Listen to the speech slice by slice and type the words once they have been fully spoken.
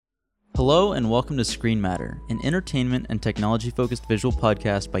Hello and welcome to Screen Matter, an entertainment and technology-focused visual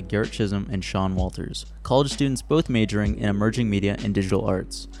podcast by Garrett Chisholm and Sean Walters, college students both majoring in emerging media and digital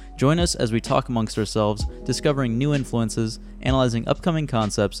arts. Join us as we talk amongst ourselves, discovering new influences, analyzing upcoming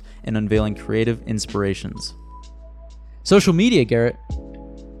concepts, and unveiling creative inspirations. Social media, Garrett.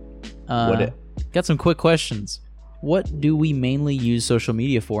 Got some quick questions. What do we mainly use social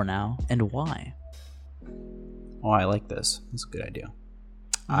media for now, and why? Oh, I like this. That's a good idea.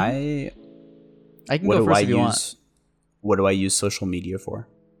 I can go first if you want. What do I use social media for?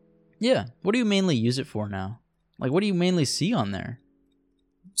 Yeah. What do you mainly use it for now? Like, what do you mainly see on there?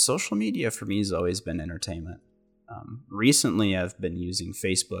 Social media for me has always been entertainment. Recently, I've been using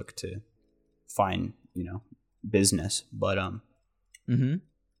Facebook to find, business, but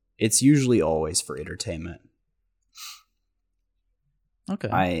it's usually always for entertainment.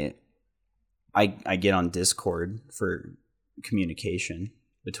 Okay. I get on Discord for communication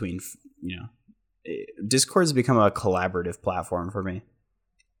between, Discord has become a collaborative platform for me.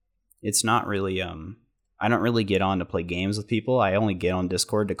 It's not really, I don't really get on to play games with people. I only get on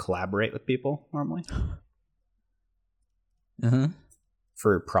Discord to collaborate with people normally.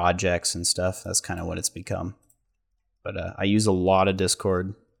 For projects and stuff. That's kind of what it's become. But I use a lot of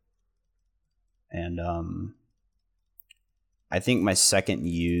Discord. And I think my second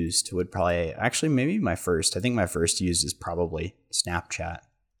used would probably, actually maybe my first. I think my first used is probably Snapchat.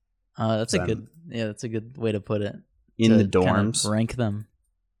 That's a good way to put it. In the dorms, rank them.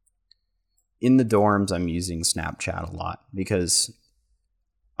 In the dorms, I'm using Snapchat a lot because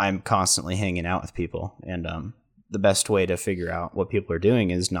I'm constantly hanging out with people, and the best way to figure out what people are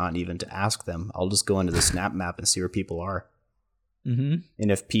doing is not even to ask them. I'll just go into the Snap Map and see where people are. And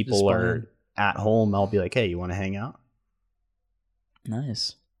if people are at home, I'll be like, "Hey, you want to hang out?"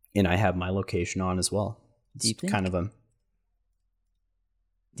 Nice. And I have my location on as well. It's kind of a.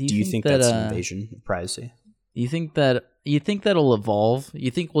 Do you think that's an invasion of privacy? You think that'll evolve?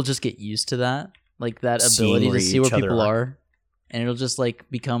 You think we'll just get used to that, like that ability to see where people are, and it'll just like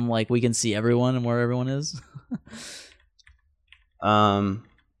become like we can see everyone and where everyone is?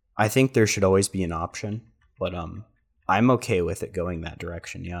 I think there should always be an option, but I'm okay with it going that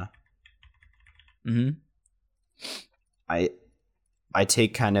direction. Yeah. I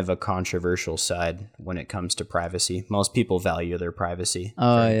take kind of a controversial side when it comes to privacy. Most people value their privacy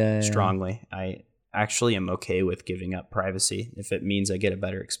strongly. I actually am okay with giving up privacy if it means I get a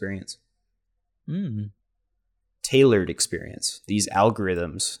better experience. Tailored experience. These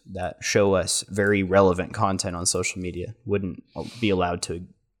algorithms that show us very relevant content on social media wouldn't be allowed to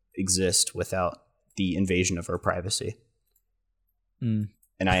exist without the invasion of our privacy. And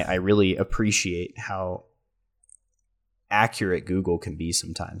I really appreciate how accurate Google can be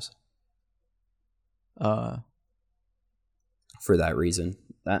sometimes. For that reason.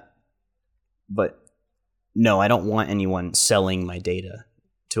 But no, I don't want anyone selling my data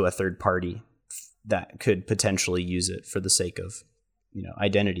to a third party that could potentially use it for the sake of,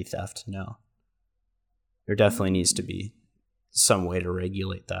 identity theft. No. There definitely needs to be some way to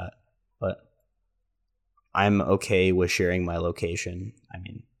regulate that. But I'm okay with sharing my location. I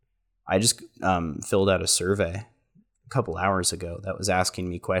mean, I just filled out a survey couple hours ago that was asking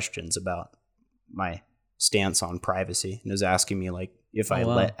me questions about my stance on privacy, and it was asking me like if I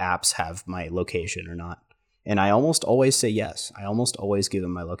let apps have my location or not, and I almost always say yes. I almost always give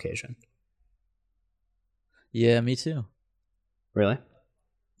them my location. Yeah, me too. Really?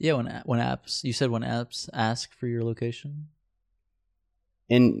 Yeah, when apps ask for your location.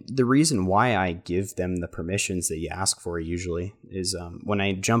 And the reason why I give them the permissions that you ask for usually is when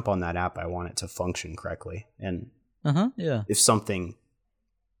I jump on that app, I want it to function correctly. And if something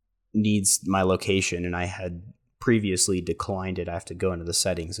needs my location and I had previously declined it, I have to go into the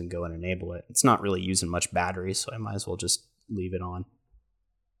settings and go and enable it. It's not really using much battery, so I might as well just leave it on.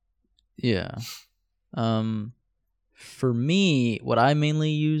 Yeah. For me, what I mainly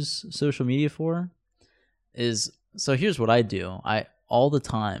use social media for is, so here's what I do. All the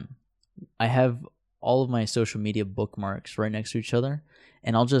time, I have all of my social media bookmarks right next to each other,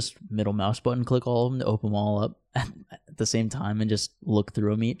 and I'll just middle mouse button click all of them to open them all up at the same time and just look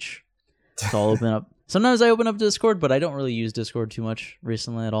through them each. So I'll open up. Sometimes I open up Discord, but I don't really use Discord too much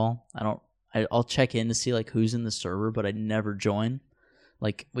recently at all. I'll check in to see like who's in the server, but I never join.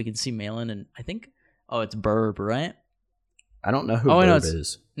 Like we can see Malin and I think, it's Burb, right? I don't know who Burb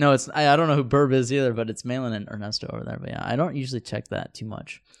is. No, I don't know who Burb is either, but it's Malin and Ernesto over there. But yeah, I don't usually check that too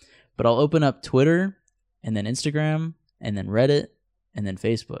much. But I'll open up Twitter and then Instagram and then Reddit and then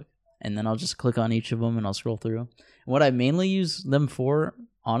Facebook. And then I'll just click on each of them and I'll scroll through. And what I mainly use them for,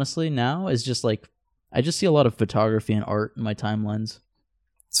 honestly, now is just like, I just see a lot of photography and art in my timelines.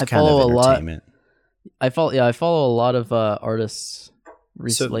 It's I kind follow of a lot. entertainment. I follow a lot of artists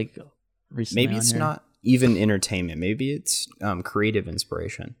recently. Maybe it's on here. not even entertainment. Maybe it's creative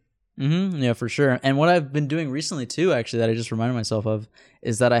inspiration. Yeah, for sure. And what I've been doing recently too, actually, that I just reminded myself of,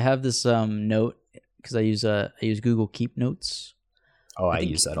 is that I have this note because I use Google Keep Notes. Oh, I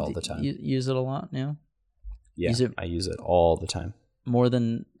use that all the time. You use it a lot, yeah. Yeah, I use it all the time. More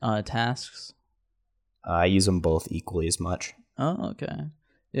than tasks. I use them both equally as much. Oh, okay.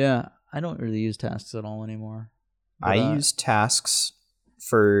 Yeah, I don't really use tasks at all anymore. But, I use tasks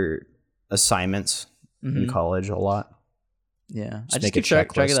for assignments in college a lot. Yeah, Just I just make keep a track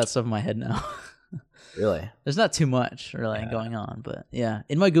of checklist. that stuff in my head now. Really? There's not too much really going on, but yeah,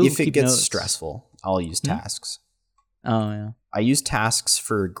 in my Google If it Keep gets Notes, stressful, I'll use tasks. Oh yeah. I use tasks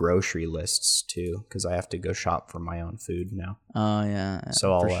for grocery lists too, because I have to go shop for my own food now. Oh yeah.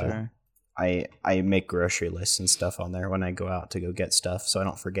 So for I'll sure. I make grocery lists and stuff on there when I go out to go get stuff, so I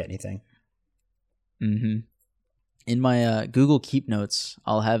don't forget anything. In my Google Keep Notes,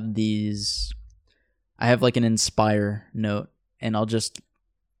 I'll have these. I have like an inspire note, and I'll just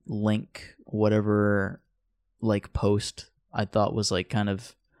link whatever like post I thought was like kind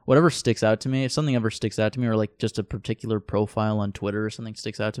of whatever sticks out to me. If something ever sticks out to me, or like just a particular profile on Twitter or something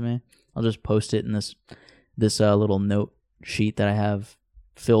sticks out to me, I'll just post it in this little note sheet that I have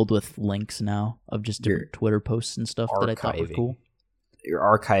filled with links now of just different Twitter posts and stuff that I thought were cool. You're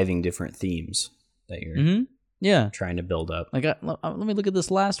archiving different themes that you're trying to build up. Like, let me look at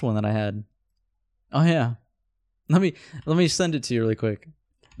this last one that I had. Oh yeah, let me send it to you really quick.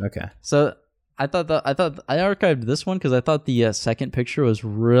 Okay. So I thought I archived this one because I thought the second picture was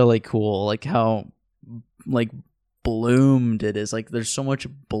really cool. Like how like bloomed it is. Like there's so much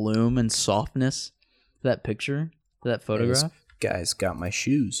bloom and softness to that picture, to that photograph. This guy's got my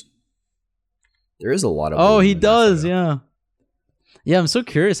shoes. There is a lot of. Oh, he does. Yeah. Yeah, I'm so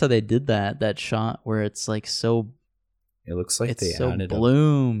curious how they did that shot where it's like so. It looks like they so added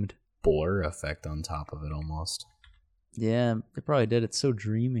bloomed. a blur effect on top of it almost. Yeah, they probably did. It's so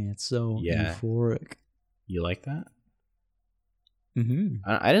dreamy. It's so euphoric. You like that? Mm-hmm.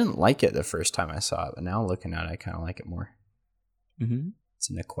 I didn't like it the first time I saw it, but now looking at it, I kind of like it more. Mm-hmm. It's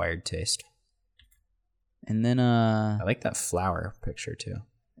an acquired taste. And then I like that flower picture too.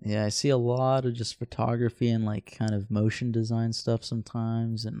 Yeah, I see a lot of just photography and like kind of motion design stuff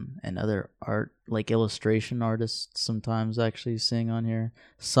sometimes, and other art, like illustration artists sometimes actually seeing on here.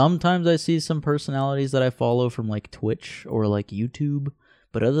 Sometimes I see some personalities that I follow from like Twitch or like YouTube,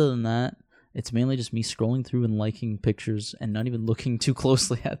 but other than that, it's mainly just me scrolling through and liking pictures and not even looking too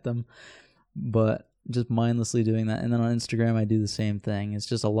closely at them, but just mindlessly doing that. And then on Instagram I do the same thing. It's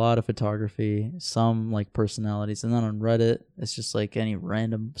just a lot of photography, some like personalities, and then on Reddit it's just like any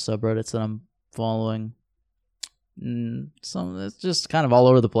random subreddits that I'm following. Some it's just kind of all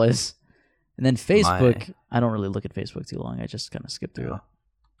over the place. And then Facebook, I don't really look at Facebook too long. I just kind of skip through it.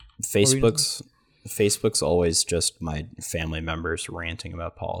 Facebook's always just my family members ranting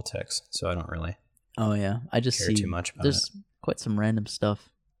about politics, so I don't really I just care see too much about there's quite some random stuff.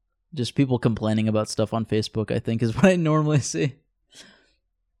 Just people complaining about stuff on Facebook, I think, is what I normally see.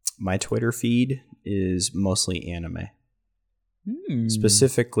 My Twitter feed is mostly anime.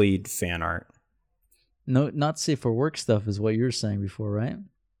 Specifically fan art. No, not safe for work stuff is what you were saying before, right?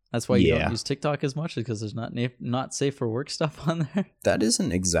 That's why you don't use TikTok as much, because there's not safe for work stuff on there. That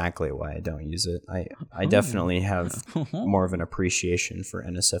isn't exactly why I don't use it. I definitely have more of an appreciation for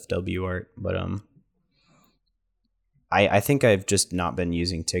NSFW art, but I think I've just not been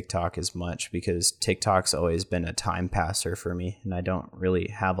using TikTok as much because TikTok's always been a time passer for me, and I don't really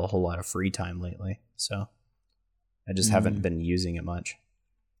have a whole lot of free time lately. So I just haven't been using it much.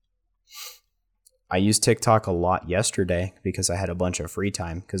 I used TikTok a lot yesterday because I had a bunch of free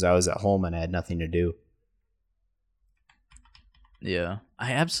time because I was at home and I had nothing to do. Yeah,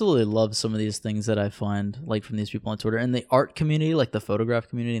 I absolutely love some of these things that I find, like from these people on Twitter and the art community, like the photograph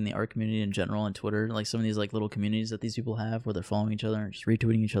community and the art community in general on Twitter. Like some of these like little communities that these people have where they're following each other and just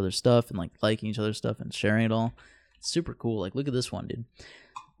retweeting each other's stuff and like liking each other's stuff and sharing it all. It's super cool. Like look at this one, dude.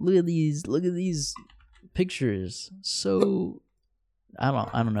 Look at these pictures. So I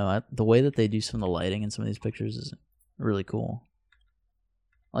don't know. The way that they do some of the lighting in some of these pictures is really cool.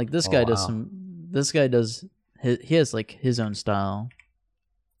 Like this guy does some. This guy does. He has like his own style,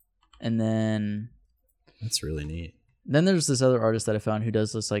 and then that's really neat. Then there's this other artist that I found who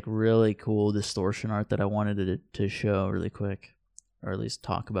does this like really cool distortion art that I wanted to show really quick, or at least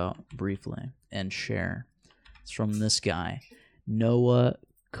talk about briefly and share. It's from this guy, Noah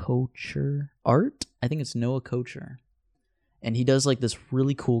Kocher Art. I think it's Noah Kocher, and he does like this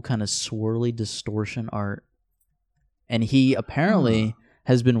really cool kind of swirly distortion art, and he apparently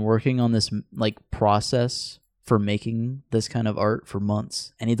has been working on this like process for making this kind of art for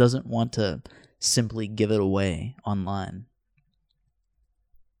months, and he doesn't want to simply give it away online.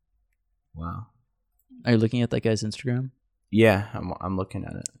 Wow. Are you looking at that guy's Instagram? Yeah, I'm looking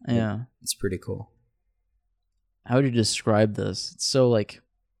at it. Yeah. It's pretty cool. How would you describe this? It's so like,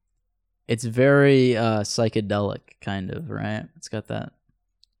 it's very psychedelic kind of, right? It's got that.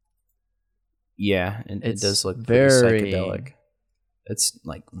 Yeah, it does look very pretty psychedelic. It's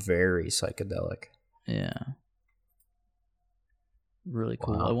like very psychedelic. Yeah. Really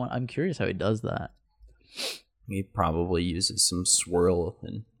cool. Wow. I'm curious how he does that. He probably uses some swirl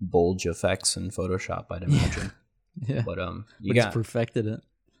and bulge effects in Photoshop, I'd imagine. Yeah. But But he's perfected it.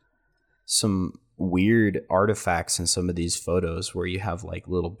 Some weird artifacts in some of these photos where you have like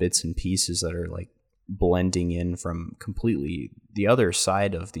little bits and pieces that are like blending in from completely the other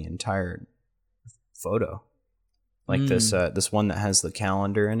side of the entire photo. Like this one that has the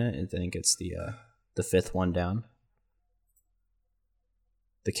calendar in it. I think it's the fifth one down.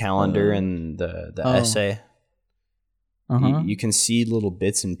 The calendar and the essay. Uh-huh. You can see little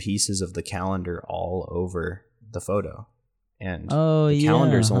bits and pieces of the calendar all over the photo. And the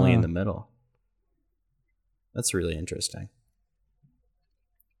calendar's only in the middle. That's really interesting.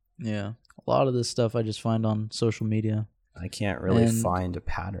 Yeah. A lot of this stuff I just find on social media. I can't really find a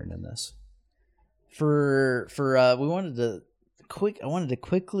pattern in this. I wanted to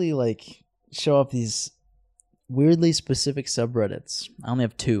quickly like show up these weirdly specific subreddits. I only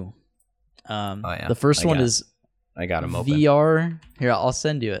have two. The first one is I got them open. VR. Here, I'll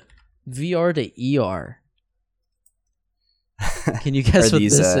send you it. VR to ER. Can you guess what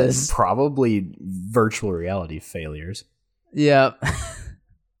this is? Probably virtual reality failures. Yeah.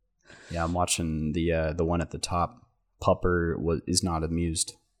 Yeah, I'm watching the one at the top. Pupper is not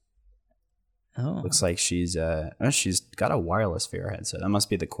amused. Oh. Looks like she's got a wireless VR headset. That must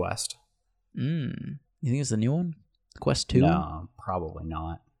be the Quest. You think it's the new one? Quest 2? No, probably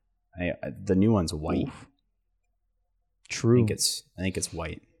not. The new one's white. Oof. True. I think it's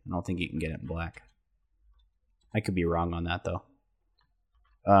white. I don't think you can get it in black. I could be wrong on that though.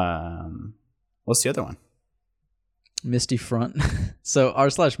 What's the other one? Misty Front. So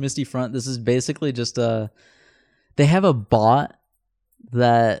r/Misty Front. This is basically just they have a bot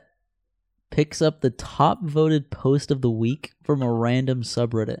that picks up the top voted post of the week from a random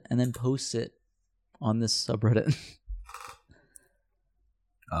subreddit and then posts it on this subreddit.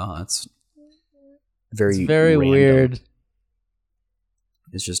 Oh, that's very weird.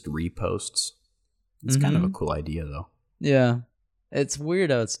 It's just reposts. It's kind of a cool idea though. Yeah. It's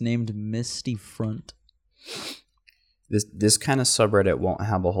weird how it's named Misty Front. This kind of subreddit won't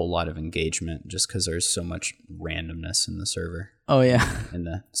have a whole lot of engagement just because there's so much randomness in the server. Oh yeah. In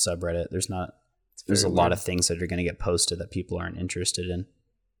the subreddit, there's a lot of things that are going to get posted that people aren't interested in.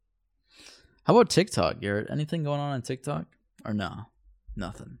 How about TikTok, Garrett? Anything going on TikTok? Or no?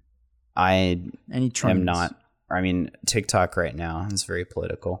 Nothing. Any trends? am not. I mean, TikTok right now is very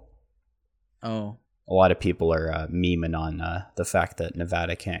political. Oh. A lot of people are memeing on the fact that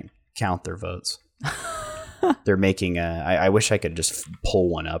Nevada can't count their votes. They're making I wish I could just pull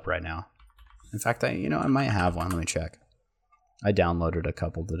one up right now. In fact, I might have one. Let me check. I downloaded a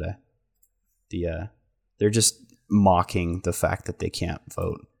couple today. They're just mocking the fact that they can't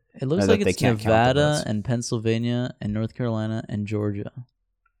vote. It looks like it's Nevada and Pennsylvania and North Carolina and Georgia.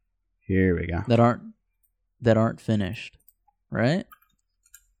 Here we go. That aren't finished, right?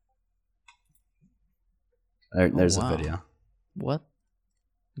 There's a video. What?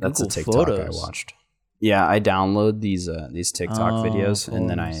 That's Google a TikTok Photos. I watched. Yeah, I download these TikTok videos and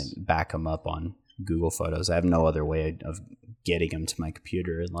then I back them up on Google Photos. I have no other way of getting them to my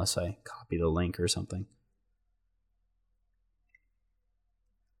computer unless I copy the link or something.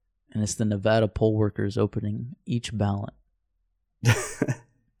 And it's the Nevada poll workers opening each ballot.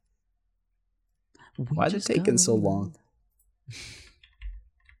 Why is it taking so long?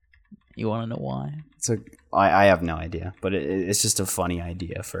 You want to know why? I have no idea, but it's just a funny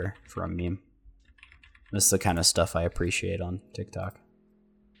idea for a meme. That's the kind of stuff I appreciate on TikTok.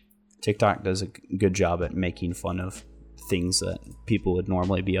 TikTok does a good job at making fun of things that people would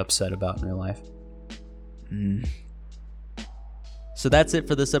normally be upset about in real life. So that's it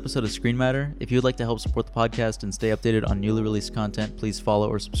for this episode of Screen Matter. If you would like to help support the podcast and stay updated on newly released content, please follow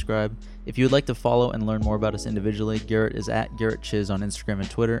or subscribe. If you would like to follow and learn more about us individually, Garrett is at Garrett Chiz on Instagram and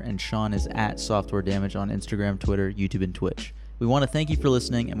Twitter, and Sean is at Software Damage on Instagram, Twitter, YouTube, and Twitch. We want to thank you for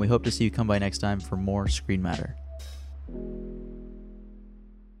listening, and we hope to see you come by next time for more Screen Matter.